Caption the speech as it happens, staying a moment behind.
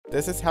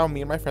This is how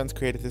me and my friends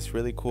created this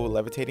really cool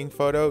levitating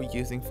photo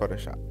using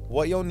Photoshop.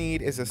 What you'll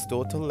need is a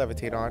stool to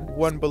levitate on,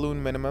 one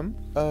balloon minimum,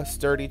 a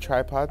sturdy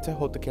tripod to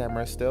hold the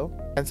camera still,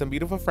 and some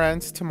beautiful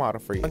friends to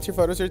model for you. Once your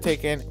photos are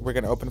taken, we're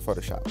going to open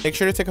Photoshop. Make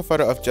sure to take a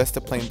photo of just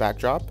a plain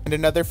backdrop and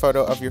another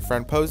photo of your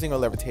friend posing or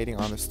levitating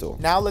on the stool.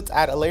 Now let's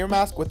add a layer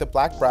mask with a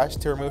black brush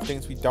to remove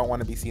things we don't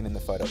want to be seen in the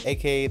photo,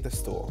 aka the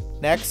stool.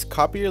 Next,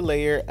 copy your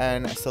layer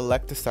and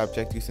select the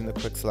subject using the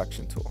quick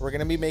selection tool. We're going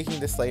to be making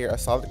this layer a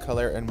solid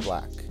color in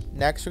black.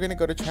 Next, we're going to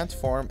go to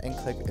transform and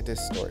click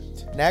distort.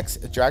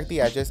 Next, drag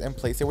the edges and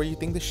place it where you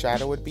think the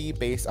shadow would be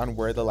based on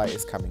where the light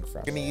is coming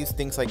from. We're going to use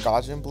things like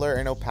Gaussian blur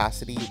and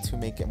opacity to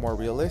make it more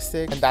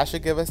realistic, and that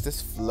should give us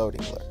this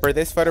floating look. For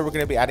this photo, we're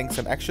going to be adding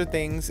some extra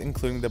things,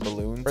 including the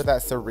balloons for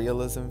that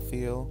surrealism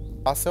feel.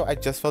 Also, I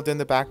just filled in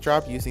the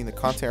backdrop using the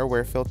content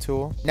aware fill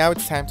tool. Now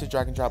it's time to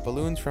drag and drop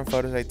balloons from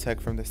photos I took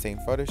from the same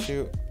photo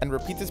shoot, and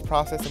repeat this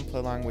process and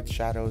play along with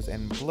shadows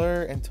and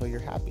blur until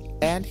you're happy.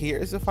 And here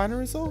is the final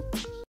result.